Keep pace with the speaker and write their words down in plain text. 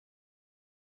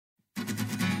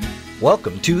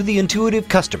Welcome to The Intuitive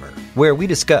Customer, where we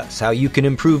discuss how you can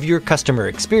improve your customer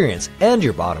experience and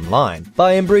your bottom line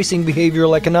by embracing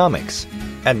behavioral economics.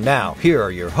 And now, here are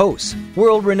your hosts,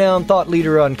 world-renowned thought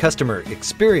leader on customer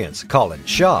experience, Colin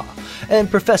Shaw, and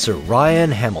Professor Ryan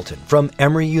Hamilton from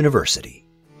Emory University.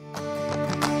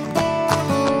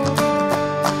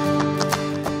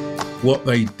 What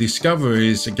they discover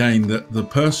is, again, that the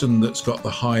person that's got the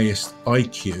highest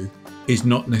IQ is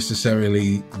not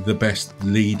necessarily the best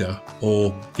leader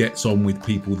or gets on with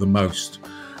people the most.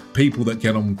 People that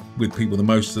get on with people the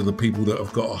most are the people that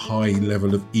have got a high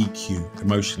level of EQ,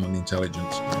 emotional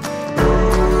intelligence.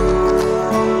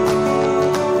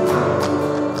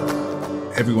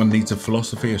 Everyone needs a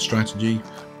philosophy, a strategy,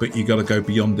 but you got to go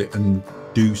beyond it and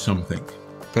do something.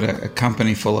 But a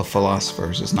company full of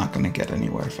philosophers is not going to get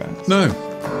anywhere fast. No.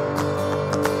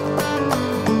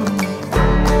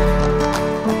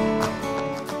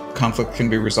 Conflict can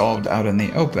be resolved out in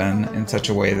the open in such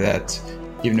a way that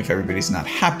even if everybody's not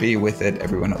happy with it,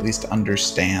 everyone at least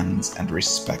understands and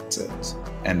respects it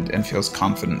and feels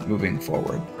confident moving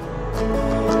forward.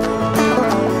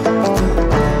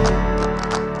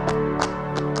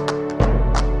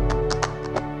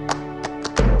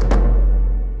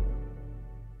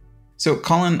 So,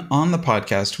 Colin, on the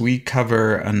podcast, we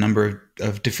cover a number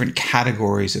of different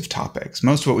categories of topics.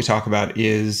 Most of what we talk about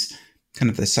is kind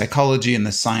of the psychology and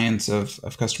the science of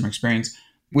customer experience.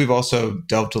 We've also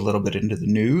delved a little bit into the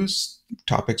news,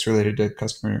 topics related to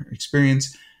customer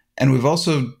experience. And we've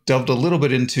also delved a little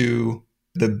bit into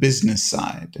the business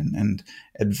side and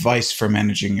advice for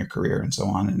managing your career and so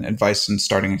on, and advice in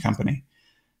starting a company.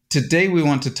 Today, we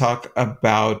want to talk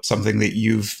about something that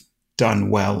you've done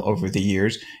well over the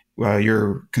years.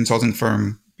 Your consulting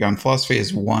firm, Beyond Philosophy,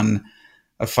 has won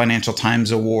a Financial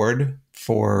Times award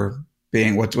for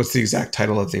being, what's the exact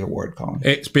title of the award, Colin?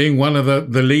 It's being one of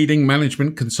the leading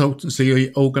management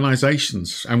consultancy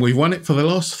organizations. And we've won it for the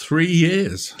last 3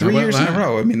 years. 3 years in a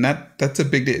row. I mean, that's a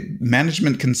big deal.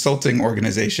 Management consulting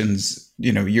organizations,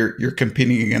 you're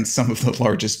competing against some of the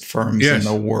largest firms in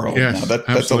the world. Yes, now,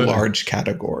 that's a large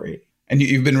category. And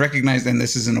you've been recognized, and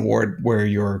this is an award where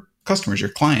your customers,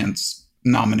 your clients,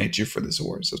 nominate you for this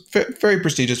award. So it's very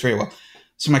prestigious, very well.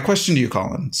 So my question to you,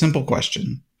 Colin, simple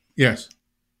question. Yes.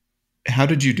 How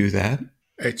did you do that?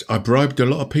 I bribed a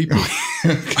lot of people.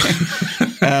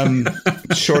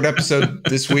 Short episode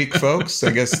this week, folks. I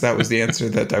guess that was the answer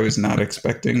that I was not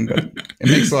expecting, but it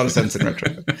makes a lot of sense in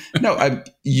retrospect. No,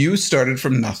 you started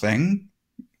from nothing,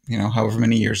 however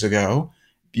many years ago.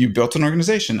 You built an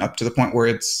organization up to the point where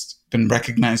it's been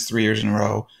recognized 3 years in a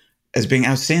row as being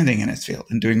outstanding in its field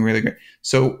and doing really great.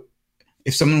 So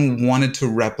if someone wanted to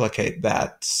replicate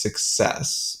that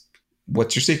success,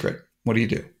 what's your secret? What do you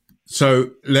do?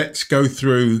 So let's go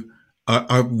through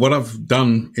what I've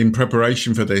done in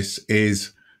preparation for this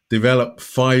is develop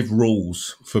 5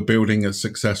 rules for building a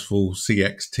successful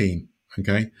CX team.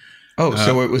 Okay. Oh,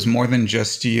 so it was more than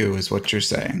just you, is what you're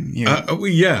saying? Yeah.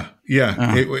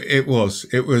 It was.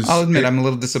 I'll admit, I'm a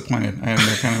little disappointed. I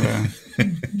am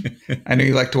I know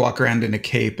you like to walk around in a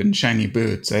cape and shiny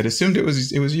boots. I'd assumed it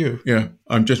was you. Yeah,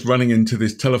 I'm just running into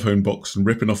this telephone box and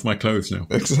ripping off my clothes now.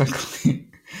 Exactly.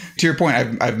 To your point,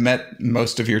 I've met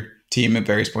most of your team at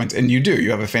various points, and you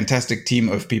have a fantastic team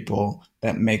of people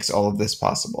that makes all of this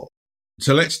possible.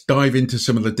 So let's dive into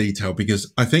some of the detail,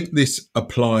 because I think this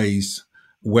applies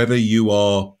whether you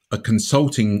are a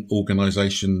consulting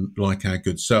organization like our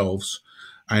good selves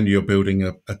and you're building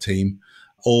a team,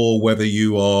 or whether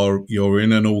you're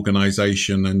in an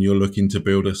organization and you're looking to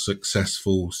build a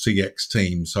successful CX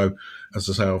team. So as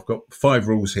I say, I've got 5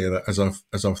 rules here that as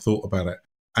I've thought about it.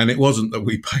 And it wasn't that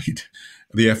we paid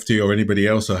the FT or anybody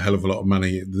else a hell of a lot of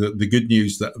money. The good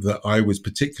news that I was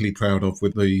particularly proud of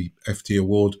with the FT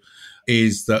award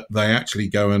is that they actually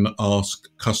go and ask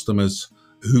customers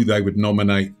who they would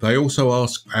nominate. They also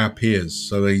ask our peers.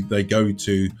 So they go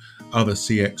to other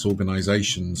CX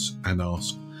organizations and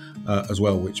ask as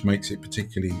well, which makes it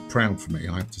particularly proud for me,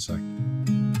 I have to say.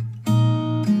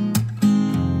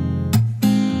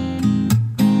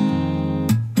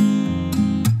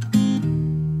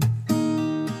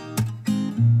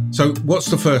 So what's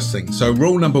the first thing? So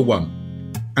rule number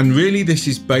 1, and really this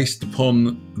is based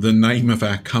upon the name of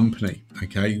our company,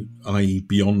 okay, i.e.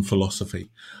 Beyond Philosophy.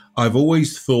 I've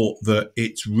always thought that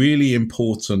it's really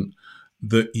important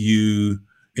that you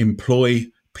employ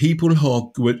people who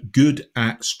are good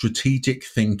at strategic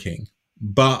thinking,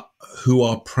 but who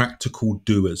are practical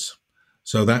doers.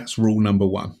 So that's rule number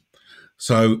 1.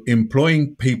 So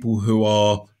employing people who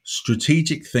are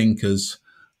strategic thinkers,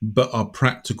 but are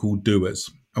practical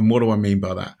doers. And what do I mean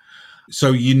by that?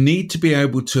 So you need to be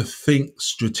able to think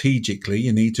strategically.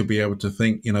 You need to be able to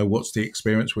think, what's the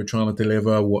experience we're trying to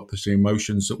deliver? What are the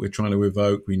emotions that we're trying to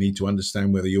evoke? We need to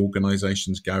understand where the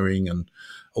organization's going and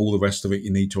all the rest of it.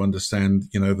 You need to understand,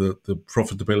 the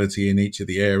profitability in each of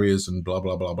the areas and blah,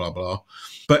 blah, blah, blah, blah.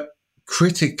 But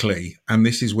critically, and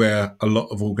this is where a lot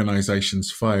of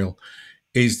organizations fail,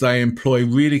 is they employ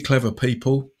really clever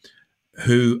people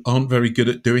who aren't very good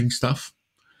at doing stuff.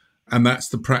 And that's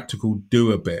the practical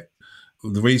doer bit.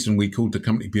 The reason we called the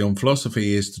company Beyond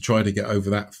Philosophy is to try to get over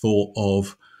that thought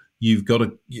of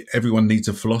everyone needs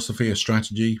a philosophy, a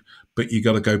strategy, but you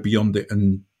got to go beyond it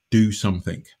and do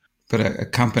something. But a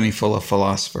company full of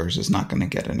philosophers is not going to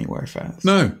get anywhere fast.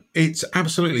 No, it's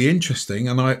absolutely interesting.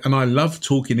 And I love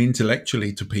talking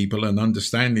intellectually to people and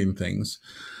understanding things.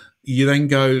 You then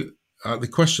go, the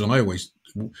question when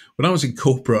I was in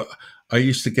corporate, I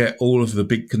used to get all of the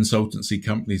big consultancy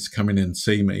companies come in and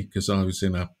see me because I was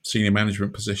in a senior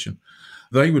management position.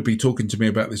 They would be talking to me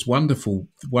about this wonderful,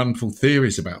 wonderful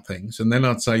theories about things. And then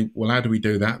I'd say, well, how do we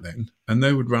do that then? And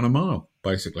they would run a mile,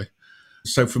 basically.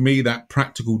 So for me, that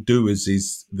practical doers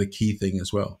is the key thing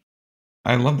as well.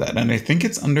 I love that. And I think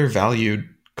it's undervalued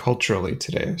culturally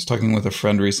today. I was talking with a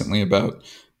friend recently about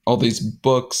all these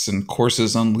books and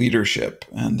courses on leadership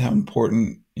and how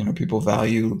important, people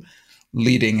value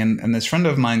leading. And this friend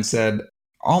of mine said,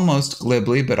 almost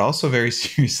glibly, but also very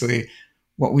seriously,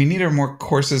 what we need are more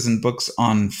courses and books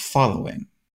on following.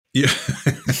 Yeah.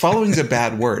 Following is a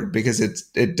bad word because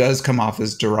it does come off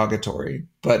as derogatory.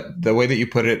 But the way that you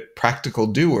put it, practical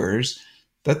doers,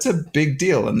 that's a big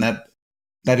deal. And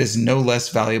that is no less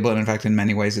valuable. And in fact, in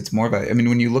many ways, it's more valuable. I mean,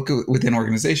 when you look within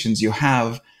organizations, you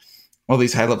have all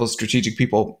these high-level strategic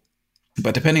people.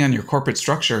 But depending on your corporate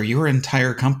structure, your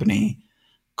entire company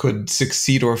could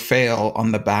succeed or fail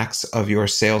on the backs of your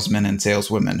salesmen and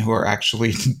saleswomen who are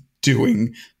actually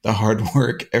doing the hard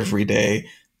work every day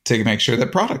to make sure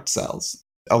that product sells.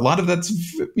 A lot of that's,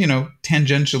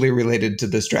 tangentially related to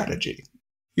the strategy.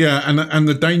 Yeah, and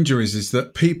the danger is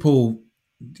that people,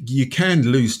 you can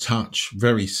lose touch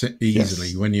very easily.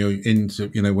 Yes. When you're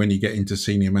when you get into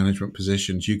senior management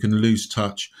positions, you can lose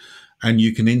touch and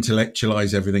you can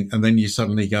intellectualize everything, and then you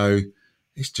suddenly go,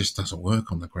 it just doesn't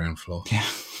work on the ground floor. Yeah.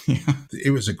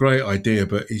 It was a great idea,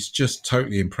 but it's just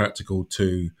totally impractical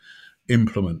to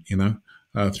implement,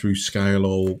 through scale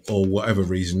or whatever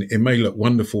reason. It may look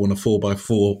wonderful in a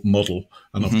 4x4 model,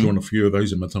 and I've drawn a few of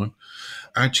those in my time.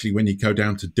 Actually, when you go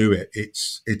down to do it,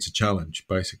 it's a challenge,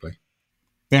 basically.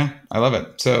 Yeah, I love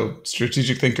it. So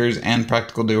strategic thinkers and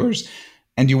practical doers,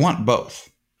 and you want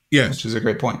both. Yes. Which is a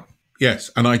great point.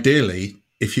 Yes, and ideally,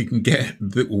 if you can get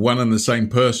one and the same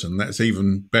person, that's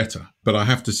even better. But I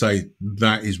have to say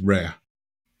that is rare.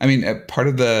 I mean, part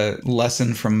of the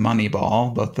lesson from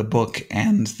Moneyball, both the book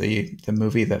and the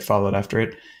movie that followed after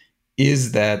it,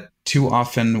 is that too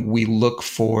often we look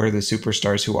for the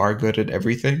superstars who are good at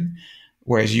everything,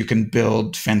 whereas you can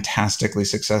build fantastically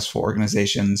successful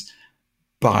organizations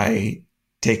by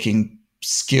taking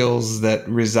skills that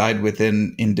reside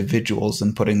within individuals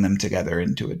and putting them together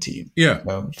into a team. Yeah.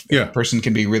 So a person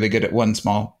can be really good at one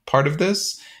small part of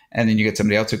this, and then you get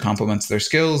somebody else who complements their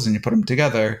skills and you put them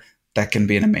together. That can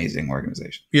be an amazing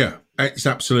organization. Yeah, it's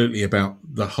absolutely about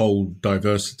the whole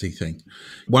diversity thing.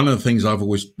 One of the things I've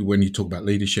always, when you talk about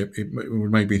leadership, it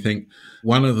would make me think,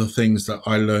 one of the things that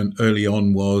I learned early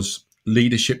on was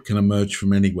leadership can emerge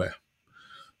from anywhere.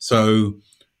 So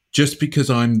just because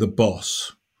I'm the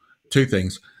boss, two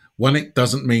things. One, it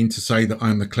doesn't mean to say that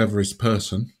I'm the cleverest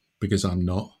person, because I'm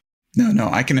not. No,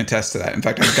 I can attest to that. In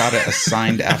fact, I've got a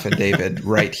signed affidavit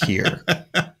right here.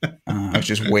 I was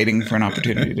just waiting for an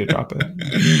opportunity to drop it.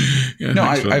 Yeah, no,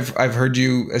 I've heard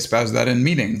you espouse that in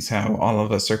meetings, how all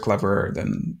of us are cleverer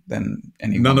than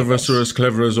anyone. None of us are as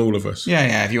clever as all of us.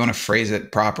 Yeah. If you want to phrase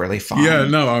it properly, fine. Yeah,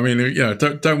 no, I mean,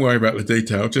 don't worry about the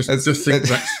detail. Just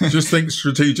think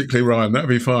strategically, Ryan. That'd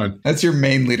be fine. That's your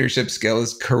main leadership skill,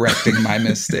 is correcting my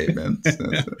misstatements.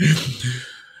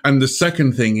 And the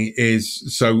second thing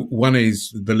is, so one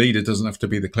is the leader doesn't have to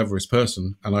be the cleverest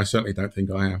person, and I certainly don't think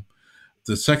I am.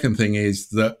 The second thing is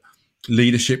that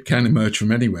leadership can emerge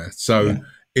from anywhere. So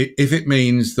if it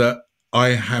means that I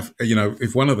have,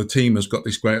 if one of the team has got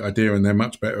this great idea and they're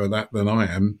much better at that than I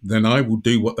am, then I will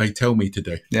do what they tell me to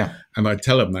do. Yeah. And I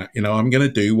tell them that, I'm going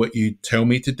to do what you tell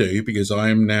me to do, because I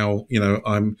am now,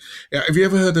 have you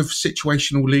ever heard of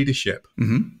situational leadership?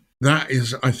 Mm-hmm. That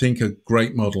is, I think, a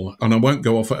great model. And I won't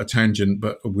go off at a tangent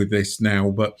with this now,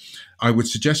 but I would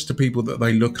suggest to people that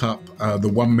they look up The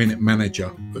 1 Minute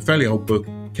Manager, a fairly old book,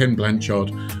 Ken Blanchard,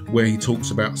 where he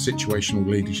talks about situational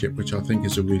leadership, which I think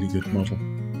is a really good model.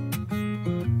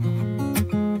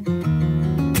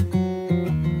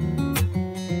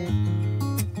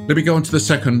 Let me go on to the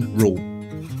second rule.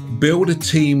 Build a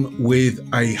team with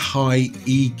a high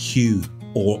EQ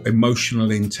or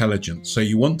emotional intelligence. So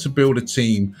you want to build a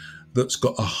team that's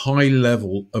got a high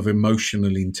level of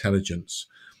emotional intelligence.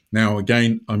 Now,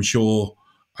 again, I'm sure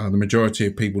the majority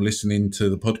of people listening to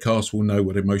the podcast will know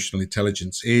what emotional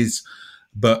intelligence is.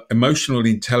 But emotional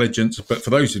intelligence, but for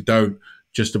those who don't,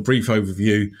 just a brief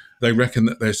overview, they reckon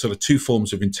that there's sort of two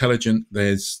forms of intelligence.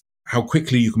 There's how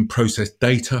quickly you can process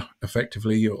data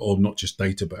effectively, or not just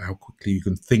data, but how quickly you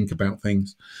can think about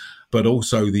things. But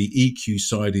also the EQ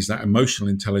side is that emotional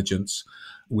intelligence,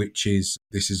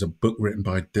 this is a book written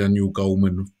by Daniel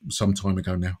Goleman some time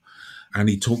ago now. And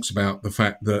he talks about the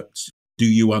fact that, do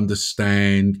you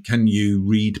understand? Can you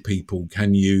read people?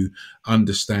 Can you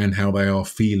understand how they are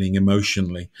feeling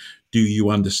emotionally? Do you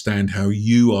understand how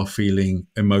you are feeling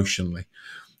emotionally?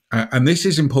 And this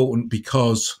is important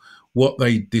because what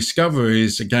they discover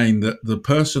is, again, that the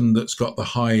person that's got the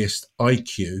highest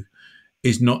IQ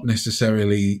is not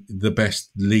necessarily the best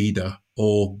leader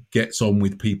or gets on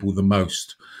with people the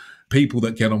most. People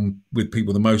that get on with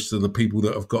people the most are the people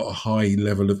that have got a high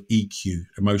level of EQ,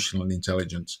 emotional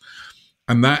intelligence.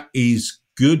 And that is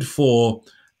good for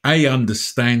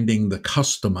understanding the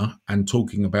customer and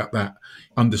talking about that,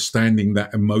 understanding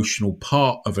that emotional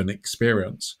part of an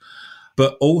experience,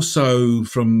 but also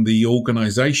from the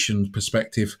organization's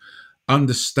perspective,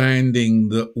 understanding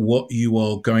that what you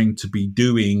are going to be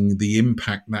doing, the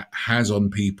impact that has on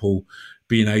people,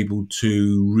 being able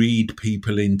to read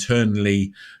people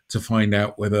internally to find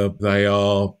out whether they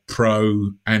are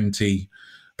pro, anti,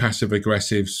 passive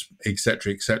aggressives,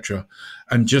 etc.,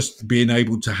 and just being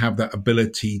able to have that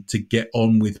ability to get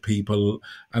on with people.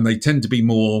 And they tend to be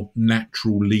more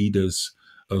natural leaders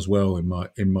as well, in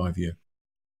my view.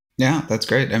 Yeah, that's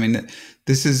great. I mean,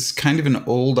 this is kind of an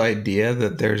old idea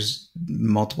that there's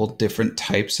multiple different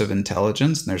types of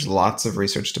intelligence, and there's lots of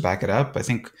research to back it up. I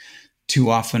think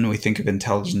too often we think of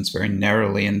intelligence very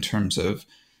narrowly in terms of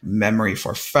memory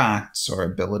for facts or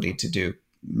ability to do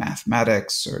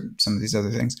mathematics or some of these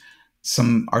other things.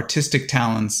 Some artistic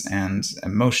talents and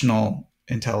emotional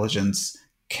intelligence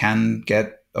can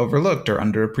get overlooked or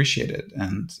underappreciated.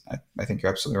 And I think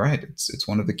you're absolutely right. It's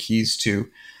one of the keys to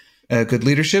good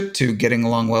leadership, to getting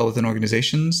along well within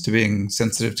organizations, to being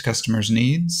sensitive to customers'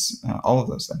 needs, all of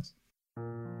those things.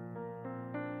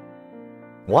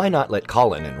 Why not let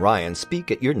Colin and Ryan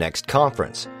speak at your next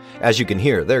conference? As you can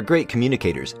hear, they're great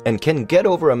communicators and can get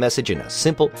over a message in a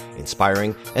simple,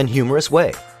 inspiring, and humorous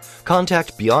way.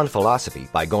 Contact Beyond Philosophy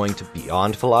by going to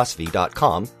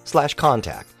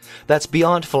beyondphilosophy.com/contact. That's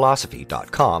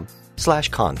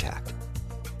beyondphilosophy.com/contact.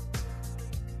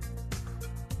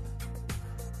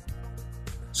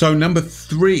 So number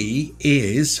 3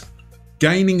 is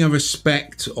gaining a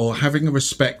respect or having a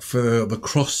respect for the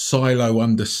cross-silo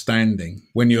understanding.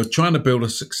 When you're trying to build a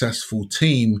successful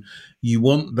team, you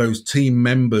want those team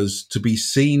members to be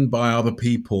seen by other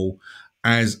people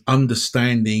as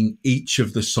understanding each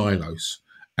of the silos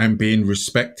and being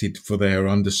respected for their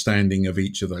understanding of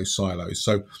each of those silos.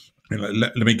 So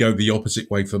let me go the opposite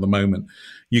way for the moment.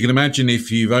 You can imagine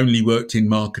if you've only worked in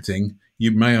marketing, you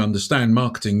may understand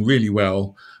marketing really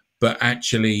well, but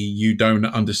actually you don't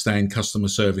understand customer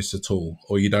service at all,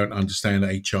 or you don't understand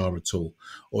HR at all,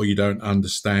 or you don't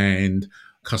understand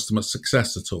customer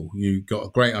success at all. You've got a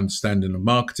great understanding of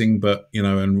marketing, but,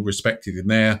 and respected in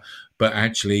there, but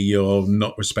actually you're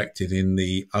not respected in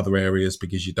the other areas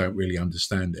because you don't really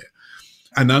understand it.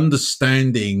 And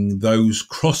understanding those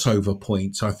crossover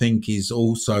points, I think, is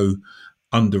also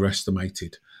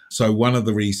underestimated. So one of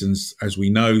the reasons, as we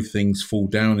know, things fall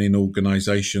down in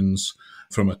organizations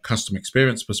from a customer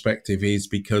experience perspective is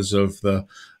because of the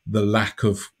lack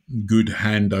of good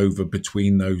handover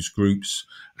between those groups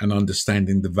and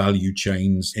understanding the value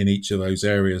chains in each of those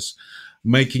areas.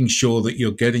 Making sure that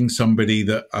you're getting somebody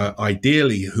that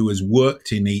ideally who has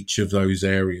worked in each of those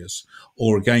areas,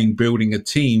 or again, building a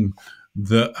team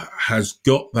that has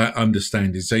got that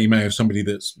understanding. So you may have somebody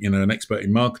that's, an expert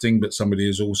in marketing, but somebody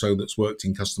that's worked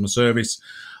in customer service.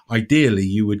 Ideally,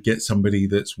 you would get somebody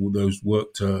that's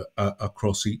worked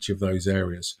across each of those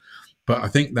areas. But I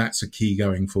think that's a key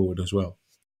going forward as well.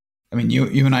 I mean,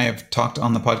 you and I have talked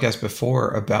on the podcast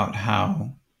before about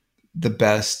how the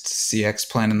best CX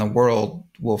plan in the world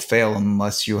will fail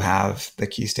unless you have the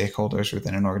key stakeholders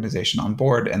within an organization on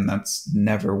board. And that's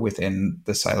never within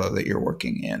the silo that you're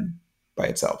working in by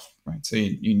itself, right? So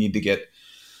you need to get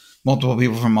multiple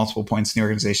people from multiple points in the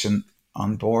organization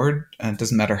on board. And it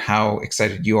doesn't matter how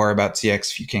excited you are about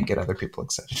CX, if you can't get other people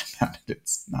excited about it,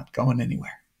 it's not going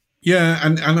anywhere. Yeah,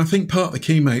 and I think part of the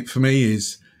key, mate, for me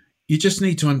is you just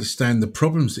need to understand the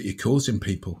problems that you're causing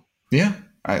people. Yeah.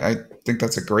 I think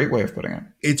that's a great way of putting it.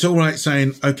 It's all right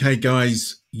saying, okay,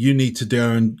 guys, you need to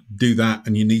go and do that,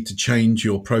 and you need to change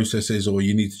your processes, or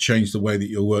you need to change the way that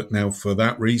you work now for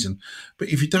that reason. But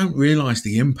if you don't realize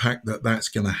the impact that that's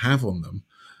going to have on them,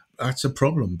 that's a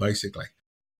problem, basically.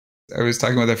 I was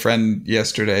talking with a friend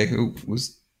yesterday who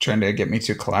was trying to get me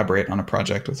to collaborate on a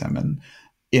project with him. And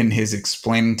in his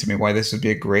explaining to me why this would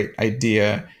be a great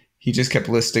idea, he just kept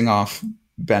listing off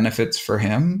benefits for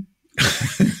him.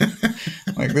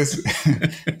 Like this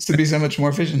would be so much more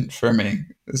efficient for me.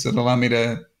 This would allow me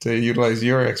to utilize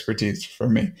your expertise for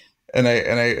me. And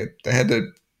I had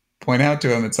to point out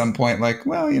to him at some point, like,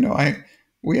 well,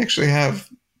 we actually have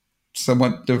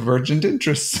somewhat divergent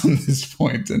interests on this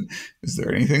point. And is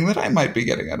there anything that I might be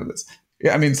getting out of this?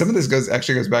 Yeah, I mean, some of this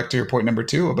goes back to your point number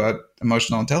 2 about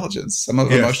emotional intelligence. Some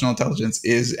of emotional intelligence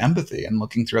is empathy and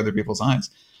looking through other people's eyes.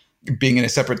 Being in a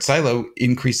separate silo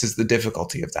increases the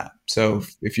difficulty of that. So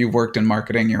if you've worked in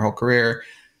marketing your whole career,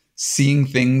 seeing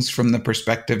things from the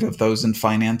perspective of those in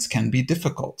finance can be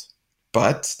difficult,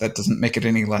 but that doesn't make it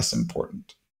any less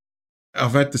important.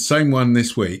 I've had the same one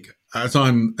this week. As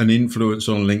I'm an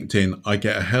influencer on LinkedIn, I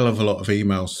get a hell of a lot of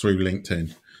emails through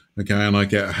LinkedIn. Okay. And I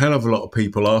get a hell of a lot of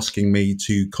people asking me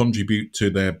to contribute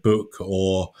to their book,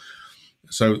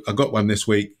 so I got one this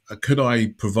week. Could I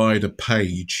provide a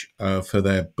page for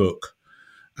their book?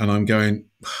 And I'm going,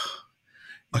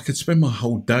 I could spend my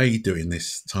whole day doing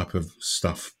this type of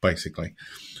stuff, basically.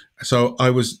 So I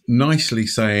was nicely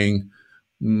saying,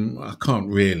 I can't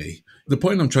really. The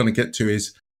point I'm trying to get to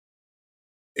is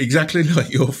exactly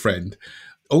like your friend.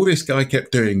 All this guy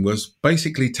kept doing was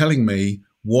basically telling me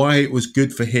why it was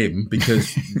good for him, because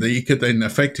he could then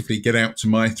effectively get out to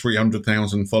my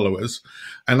 300,000 followers.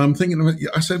 And I'm thinking,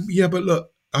 I said, yeah, but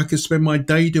look, I could spend my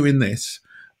day doing this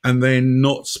and then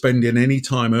not spending any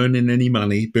time earning any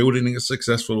money, building a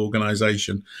successful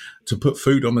organization to put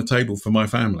food on the table for my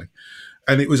family.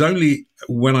 And it was only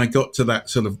when I got to that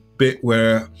sort of bit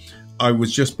where I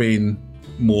was just being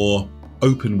more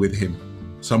open with him.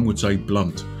 Some would say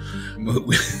blunt.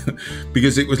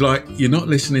 Because it was like, you're not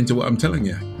listening to what I'm telling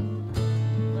you.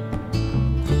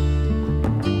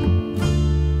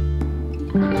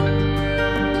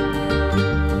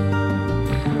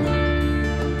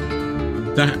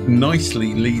 That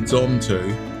nicely leads on to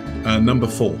number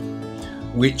 4,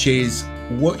 which is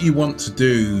what you want to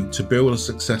do to build a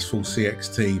successful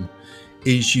CX team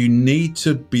is you need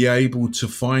to be able to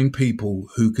find people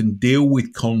who can deal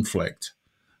with conflict,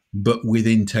 but with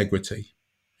integrity.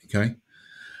 Okay.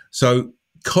 So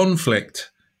conflict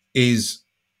is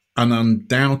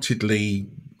unfortunately,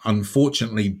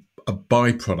 a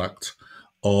byproduct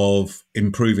of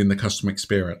improving the customer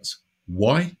experience.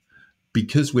 Why?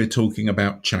 Because we're talking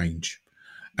about change,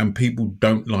 and people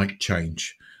don't like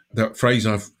change. That phrase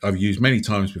I've used many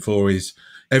times before is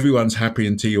everyone's happy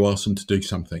until you ask them to do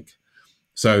something.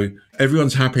 So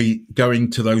everyone's happy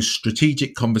going to those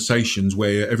strategic conversations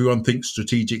where everyone thinks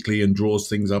strategically and draws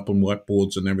things up on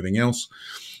whiteboards and everything else.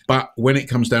 But when it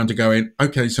comes down to going,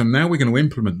 okay, so now we're going to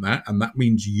implement that, and that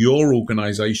means your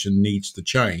organization needs to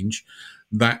change,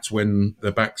 that's when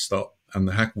the backs start and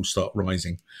the hackles start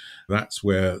rising. That's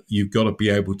where you've got to be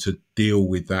able to deal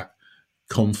with that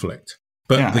conflict.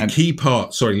 But the key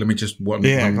part, sorry, let me just one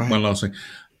last thing.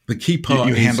 The key part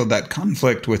you handled that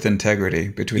conflict with integrity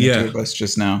between the two of us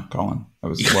just now, Colin. That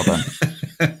was well done.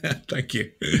 Thank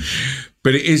you.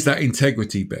 But it is that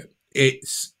integrity bit.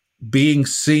 It's being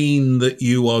seen that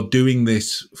you are doing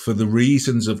this for the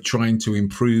reasons of trying to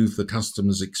improve the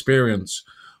customer's experience,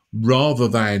 rather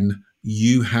than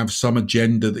you have some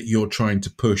agenda that you're trying to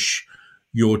push.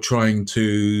 You're trying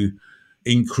to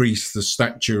increase the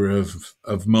stature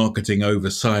of marketing over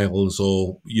sales,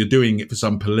 or you're doing it for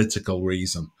some political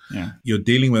reason. Yeah. You're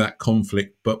dealing with that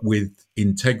conflict, but with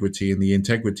integrity, and the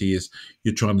integrity is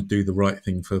you're trying to do the right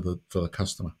thing for the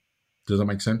customer. Does that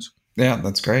make sense? Yeah,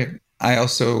 that's great. I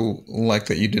also like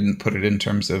that you didn't put it in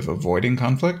terms of avoiding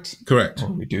conflict. Correct.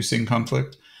 Or reducing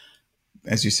conflict.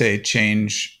 As you say,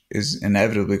 change is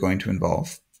inevitably going to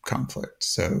involve conflict.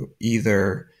 So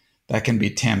either that can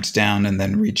be tamped down and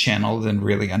then rechanneled in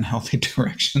really unhealthy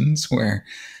directions where,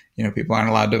 people aren't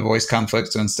allowed to voice conflict,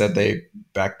 so instead they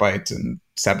backbite and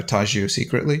sabotage you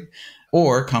secretly.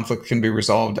 Or conflict can be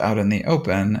resolved out in the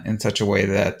open in such a way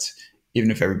that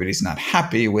even if everybody's not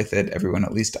happy with it, everyone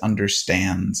at least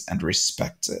understands and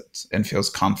respects it and feels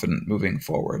confident moving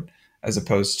forward. As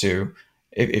opposed to,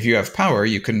 if you have power,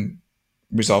 you can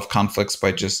resolve conflicts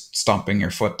by just stomping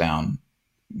your foot down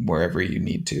wherever you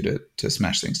need to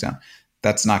smash things down.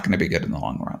 That's not going to be good in the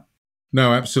long run.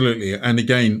 No, absolutely. And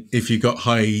again, if you've got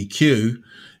high EQ,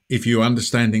 if you're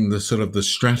understanding the sort of the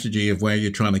strategy of where you're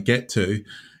trying to get to,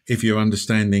 if you're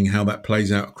understanding how that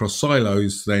plays out across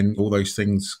silos, then all those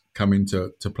things come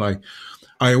into play.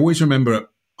 I always remember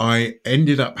I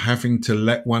ended up having to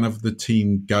let one of the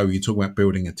team go. You talk about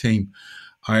building a team.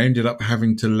 I ended up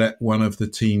having to let one of the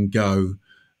team go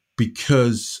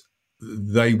because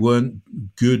they weren't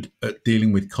good at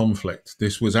dealing with conflict.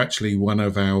 This was actually one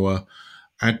of our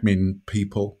admin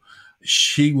people.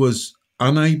 She was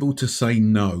unable to say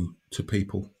no to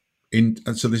people. And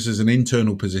so this is an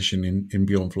internal position in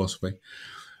Beyond Philosophy.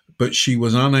 But she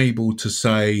was unable to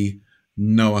say,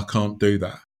 no, I can't do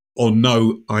that. Or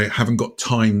no, I haven't got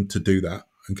time to do that.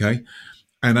 Okay.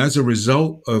 And as a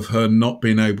result of her not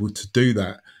being able to do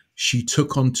that, she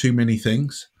took on too many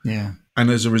things. Yeah. And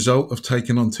as a result of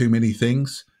taking on too many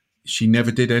things, she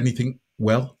never did anything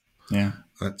well. Yeah.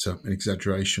 That's an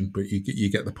exaggeration, but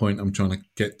you get the point I'm trying to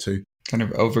get to. Kind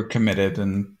of overcommitted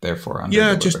and therefore under.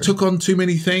 Yeah, just took on too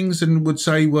many things and would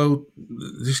say, well,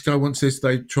 this guy wants this.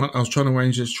 I was trying to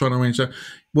arrange this, trying to arrange that.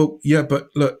 Well, yeah, but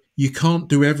look, you can't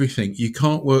do everything. You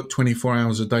can't work 24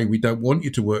 hours a day. We don't want you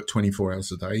to work 24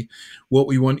 hours a day. What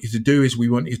we want you to do is we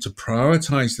want you to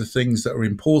prioritize the things that are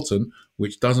important,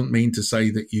 which doesn't mean to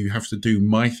say that you have to do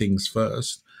my things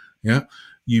first. Yeah.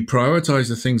 You prioritize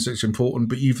the things that's important,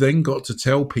 but you've then got to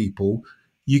tell people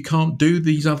you can't do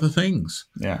these other things.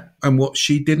 Yeah. And what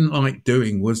she didn't like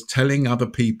doing was telling other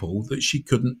people that she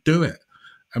couldn't do it.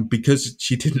 And because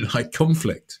she didn't like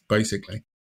conflict, basically.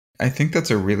 I think that's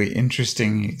a really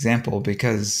interesting example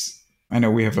because I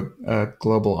know we have a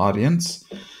global audience.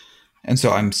 And so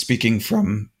I'm speaking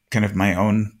from kind of my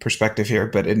own perspective here,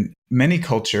 but in many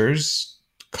cultures,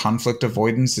 conflict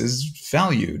avoidance is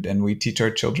valued and we teach our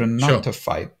children not to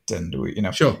fight. And we,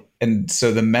 Sure. And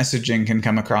so the messaging can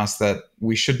come across that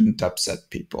we shouldn't upset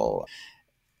people.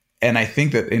 And I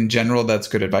think that in general, that's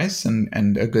good advice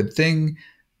and a good thing.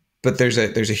 But there's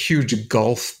a huge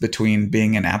gulf between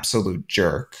being an absolute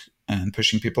jerk and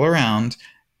pushing people around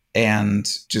and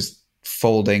just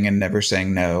folding and never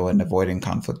saying no and avoiding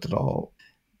conflict at all.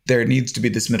 There needs to be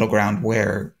this middle ground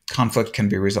where conflict can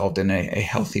be resolved in a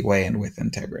healthy way and with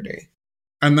integrity.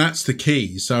 And that's the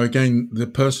key. So again, the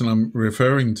person I'm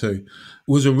referring to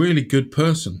was a really good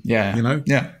person. Yeah.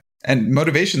 Yeah. And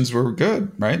motivations were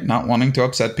good, right? Not wanting to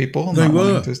upset people. They not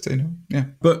were. Wanting to stay, yeah.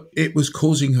 But it was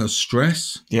causing her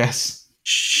stress. Yes.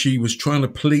 She was trying to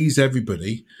please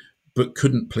everybody, but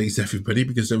couldn't please everybody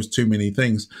because there was too many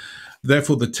things.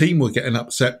 Therefore, the team were getting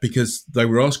upset because they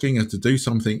were asking her to do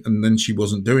something and then she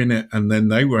wasn't doing it and then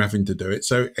they were having to do it.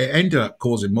 So it ended up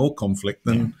causing more conflict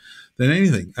than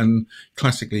anything. And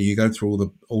classically, you go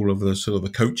through all of the sort of the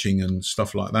coaching and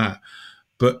stuff like that.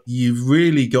 But you've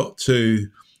really got to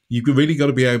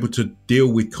be able to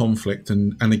deal with conflict.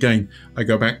 And again, I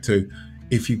go back to,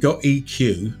 if you've got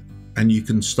EQ and you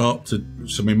can start to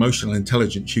some emotional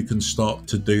intelligence, you can start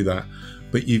to do that.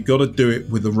 But you've got to do it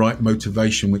with the right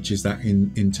motivation, which is that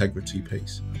integrity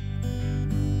piece.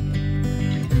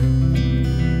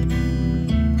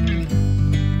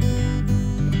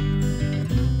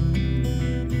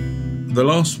 The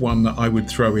last one that I would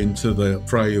throw into the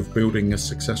fray of building a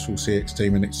successful CX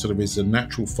team, and it sort of is a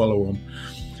natural follow-on,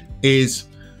 is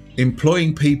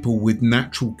employing people with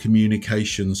natural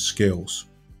communication skills.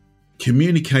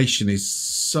 Communication is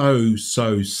so,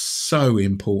 so, so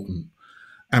important.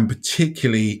 And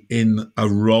particularly in a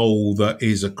role that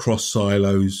is across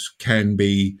silos, can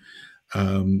be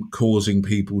causing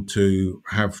people to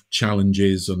have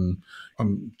challenges and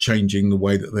changing the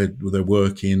way that they're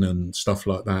working and stuff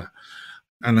like that.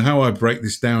 And how I break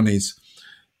this down is,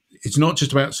 it's not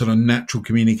just about sort of natural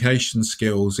communication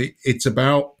skills. It's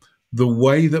about the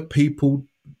way that people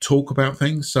talk about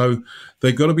things. So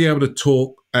they've got to be able to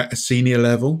talk at a senior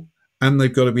level and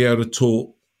they've got to be able to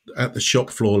talk at the shop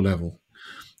floor level.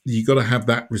 You've got to have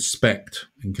that respect,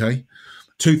 okay?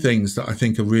 Two things that I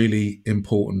think are really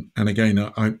important. And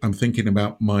again, I'm thinking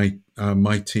about my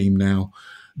team now.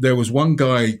 There was one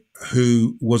guy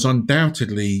who was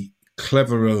undoubtedly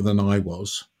cleverer than I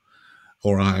was,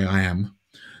 or I am,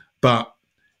 but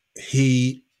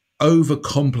he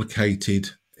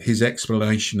overcomplicated his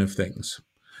explanation of things.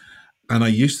 And I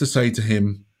used to say to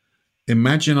him,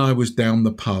 imagine I was down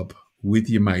the pub with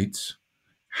your mates.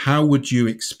 How would you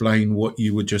explain what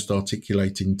you were just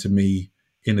articulating to me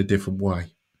in a different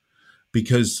way?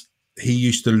 Because he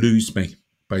used to lose me,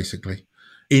 basically,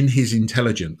 in his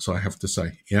intelligence, I have to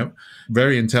say. Yeah,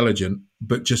 very intelligent,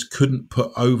 but just couldn't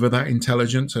put over that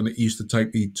intelligence. And it used to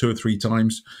take me 2 or 3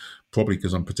 times, probably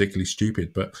because I'm particularly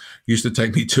stupid, but it used to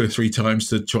take me 2 or 3 times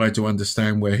to try to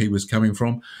understand where he was coming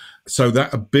from. So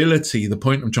that ability, the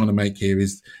point I'm trying to make here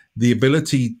is the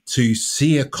ability to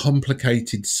see a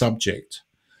complicated subject,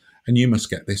 and you must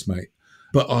get this, mate,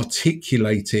 but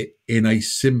articulate it in a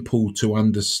simple to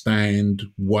understand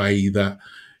way that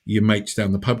your mates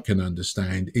down the pub can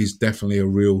understand is definitely a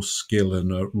real skill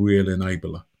and a real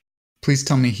enabler. Please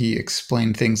tell me he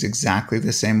explained things exactly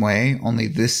the same way, only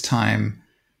this time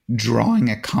drawing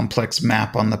a complex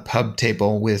map on the pub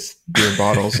table with beer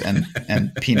bottles and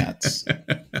peanuts.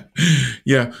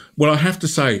 Yeah. Well, I have to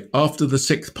say, after the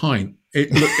 6th pint,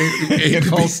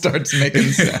 it all starts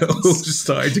making sense. It all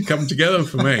started to come together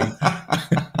for me.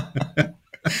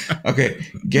 Okay,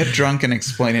 get drunk and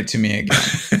explain it to me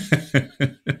again.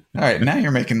 All right, now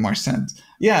you're making more sense.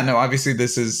 Yeah, no, obviously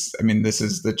this is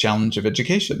the challenge of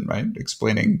education, right?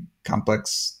 Explaining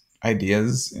complex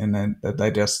ideas in a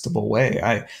digestible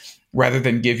way. Rather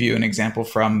than give you an example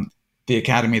from the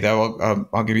academy, though,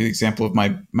 I'll give you the example of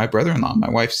my brother-in-law, my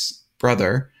wife's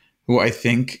brother, who I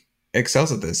think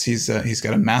excels at this. He's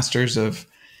got a master's of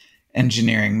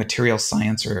engineering, material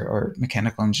science or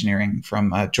mechanical engineering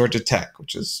from Georgia Tech,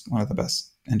 which is one of the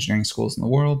best engineering schools in the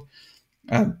world.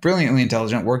 Brilliantly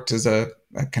intelligent, worked as a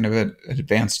kind of an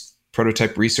advanced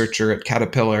prototype researcher at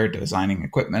Caterpillar, designing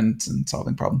equipment and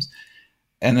solving problems.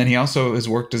 And then he also has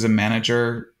worked as a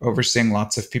manager, overseeing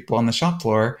lots of people on the shop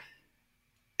floor.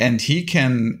 And he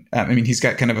can, he's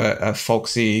got kind of a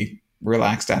folksy,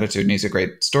 relaxed attitude, and he's a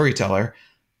great storyteller,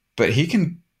 but he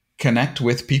can connect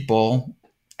with people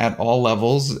at all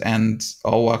levels and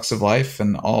all walks of life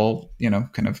and all,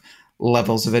 kind of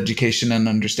levels of education and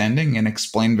understanding, and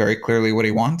explain very clearly what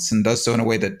he wants, and does so in a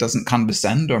way that doesn't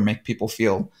condescend or make people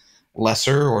feel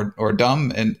lesser or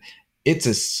dumb. And it's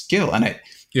a skill. And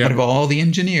out of all the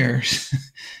engineers,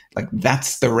 like,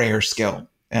 that's the rare skill.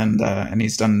 And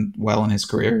he's done well in his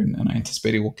career, and I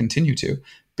anticipate he will continue to,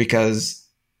 because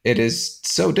it is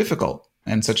so difficult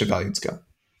and such a valued skill.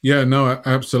 Yeah, no,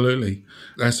 absolutely.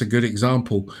 That's a good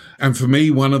example. And for me,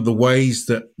 one of the ways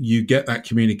that you get that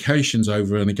communications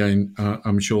over, and again,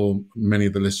 I'm sure many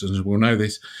of the listeners will know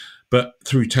this, but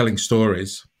through telling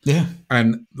stories. Yeah.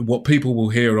 And what people will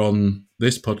hear on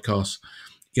this podcast,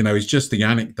 is just the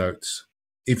anecdotes.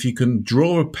 If you can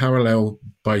draw a parallel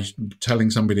by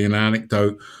telling somebody an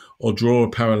anecdote, or draw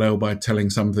a parallel by telling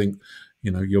something,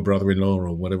 your brother-in-law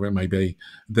or whatever it may be,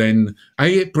 then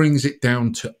it brings it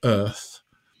down to earth.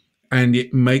 And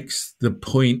it makes the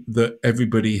point that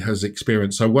everybody has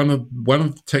experienced. So one of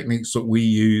the techniques that we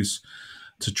use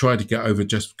to try to get over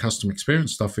just customer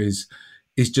experience stuff is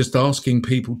just asking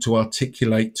people to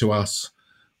articulate to us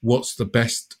what's the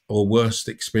best or worst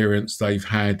experience they've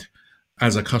had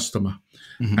as a customer.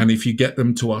 Mm-hmm. And if you get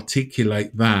them to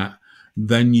articulate that,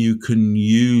 then you can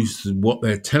use what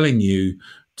they're telling you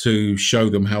to show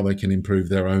them how they can improve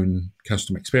their own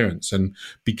customer experience. And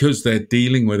because they're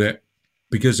dealing with it,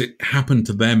 because it happened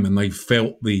to them and they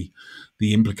felt the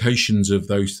implications of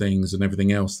those things and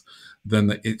everything else,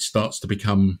 then it starts to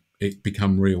become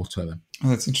real to them. Oh,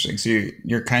 that's interesting. So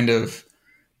you're kind of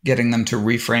getting them to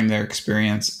reframe their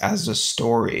experience as a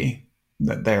story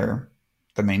that they're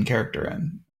the main character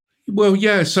in. Well,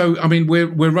 yeah. So, we're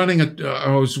running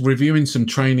I was reviewing some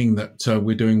training that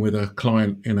we're doing with a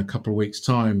client in a couple of weeks'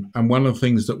 time. And one of the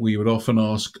things that we would often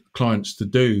ask clients to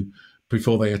do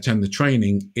before they attend the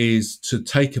training is to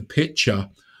take a picture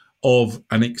of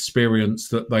an experience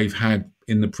that they've had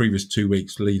in the previous 2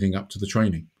 weeks leading up to the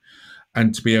training,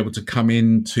 and to be able to come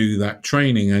into that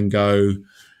training and go,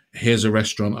 here's a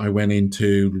restaurant I went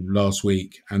into last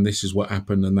week and this is what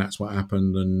happened and that's what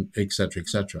happened, and et cetera, et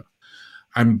cetera.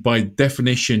 And by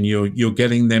definition, you're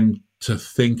getting them to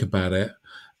think about it,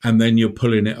 and then you're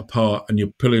pulling it apart and you're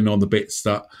pulling on the bits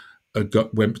that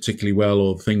went particularly well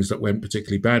or things that went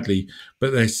particularly badly,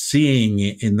 but they're seeing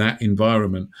it in that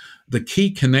environment. The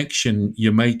key connection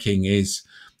you're making is,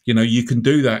 you can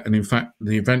do that. And in fact,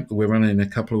 the event that we're running in a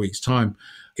couple of weeks' time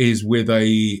is with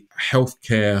a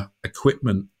healthcare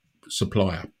equipment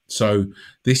supplier. So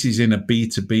this is in a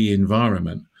B2B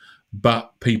environment,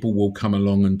 but people will come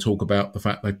along and talk about the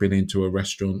fact they've been into a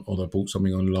restaurant or they bought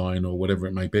something online or whatever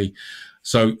it may be.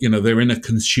 So, they're in a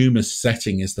consumer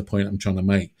setting is the point I'm trying to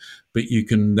make. But you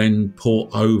can then port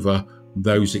over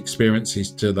those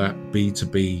experiences to that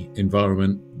B2B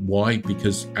environment. Why?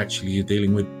 Because actually you're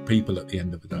dealing with people at the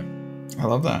end of the day. I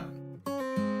love that.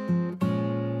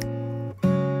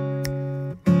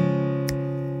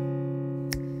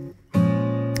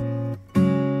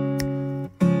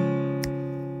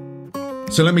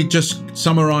 So let me just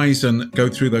summarize and go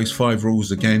through those 5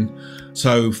 rules again.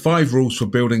 So 5 rules for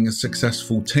building a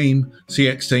successful team,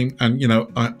 CX team. And,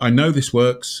 I know this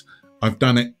works. I've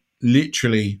done it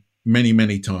literally many,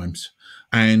 many times.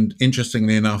 And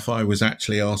interestingly enough, I was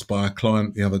actually asked by a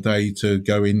client the other day to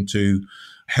go in to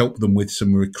help them with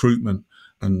some recruitment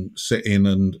and sit in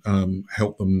and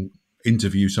help them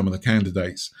interview some of the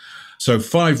candidates. So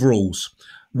 5 rules.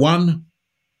 1,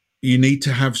 you need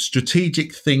to have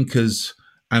strategic thinkers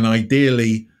and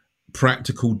ideally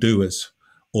practical doers,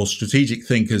 or strategic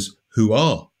thinkers who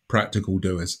are practical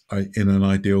doers in an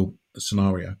ideal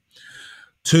scenario.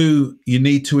 2, you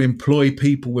need to employ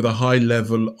people with a high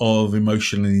level of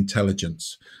emotional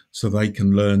intelligence, so they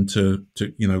can learn to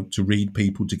read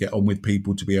people, to get on with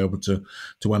people, to be able to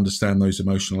understand those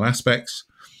emotional aspects.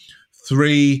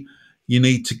 3, you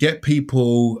need to get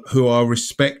people who are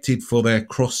respected for their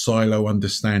cross-silo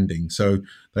understanding. So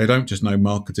they don't just know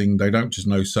marketing, they don't just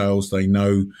know sales, they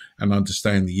know and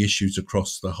understand the issues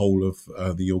across the whole of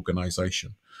the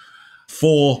organization.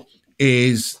 4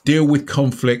 is deal with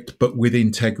conflict, but with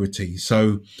integrity.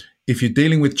 So if you're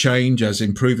dealing with change, as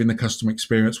improving the customer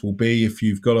experience will be, if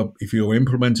you're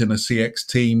implementing a CX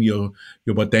team, you're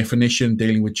by definition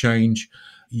dealing with change.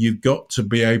 You've got to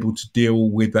be able to deal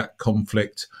with that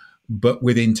conflict, but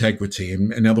with integrity.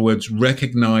 In other words,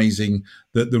 recognizing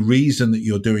that the reason that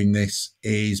you're doing this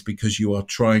is because you are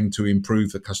trying to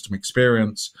improve the customer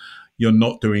experience. You're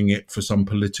not doing it for some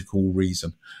political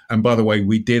reason. And by the way,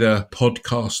 we did a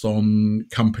podcast on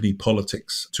company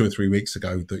politics 2 or 3 weeks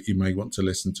ago that you may want to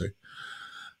listen to.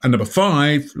 And number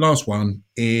 5, last one,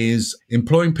 is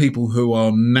employing people who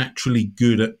are naturally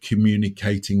good at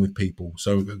communicating with people.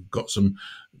 So they've got some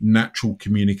natural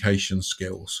communication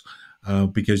skills.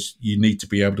 Because you need to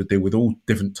be able to deal with all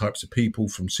different types of people,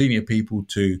 from senior people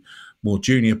to more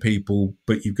junior people,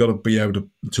 but you've got to be able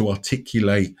to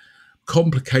articulate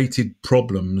complicated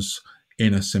problems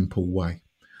in a simple way.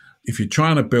 If you're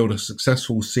trying to build a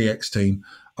successful CX team,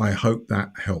 I hope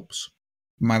that helps.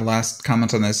 My last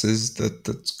comment on this is that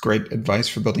that's great advice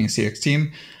for building a CX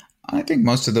team. I think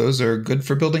most of those are good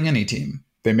for building any team.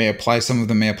 Some of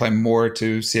them may apply more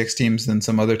to CX teams than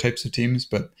some other types of teams,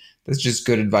 but that's just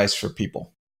good advice for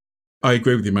people. I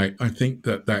agree with you, mate. I think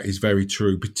that is very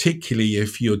true, particularly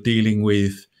if you're dealing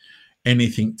with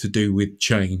anything to do with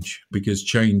change, because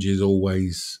change is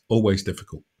always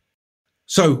difficult.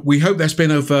 So we hope that's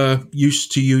been of use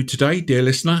to you today, dear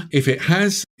listener. If it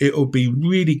has, it would be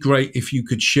really great if you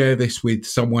could share this with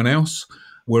someone else.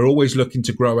 We're always looking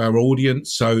to grow our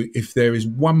audience. So if there is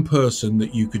one person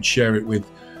that you could share it with,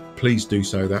 please do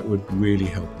so. That would really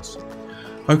help us.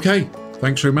 Okay,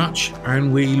 thanks very much.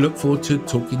 And we look forward to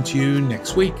talking to you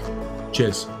next week.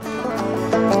 Cheers.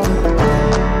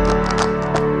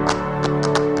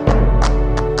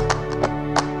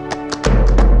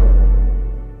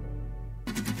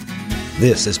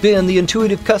 This has been The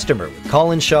Intuitive Customer with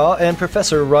Colin Shaw and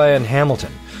Professor Ryan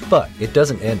Hamilton. But it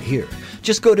doesn't end here.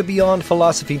 Just go to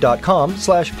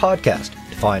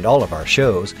beyondphilosophy.com/podcast to find all of our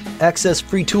shows, access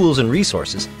free tools and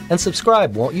resources, and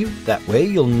subscribe, won't you? That way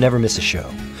you'll never miss a show.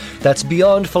 That's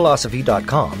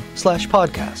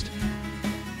beyondphilosophy.com/podcast.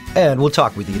 And we'll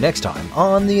talk with you next time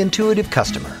on The Intuitive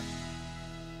Customer.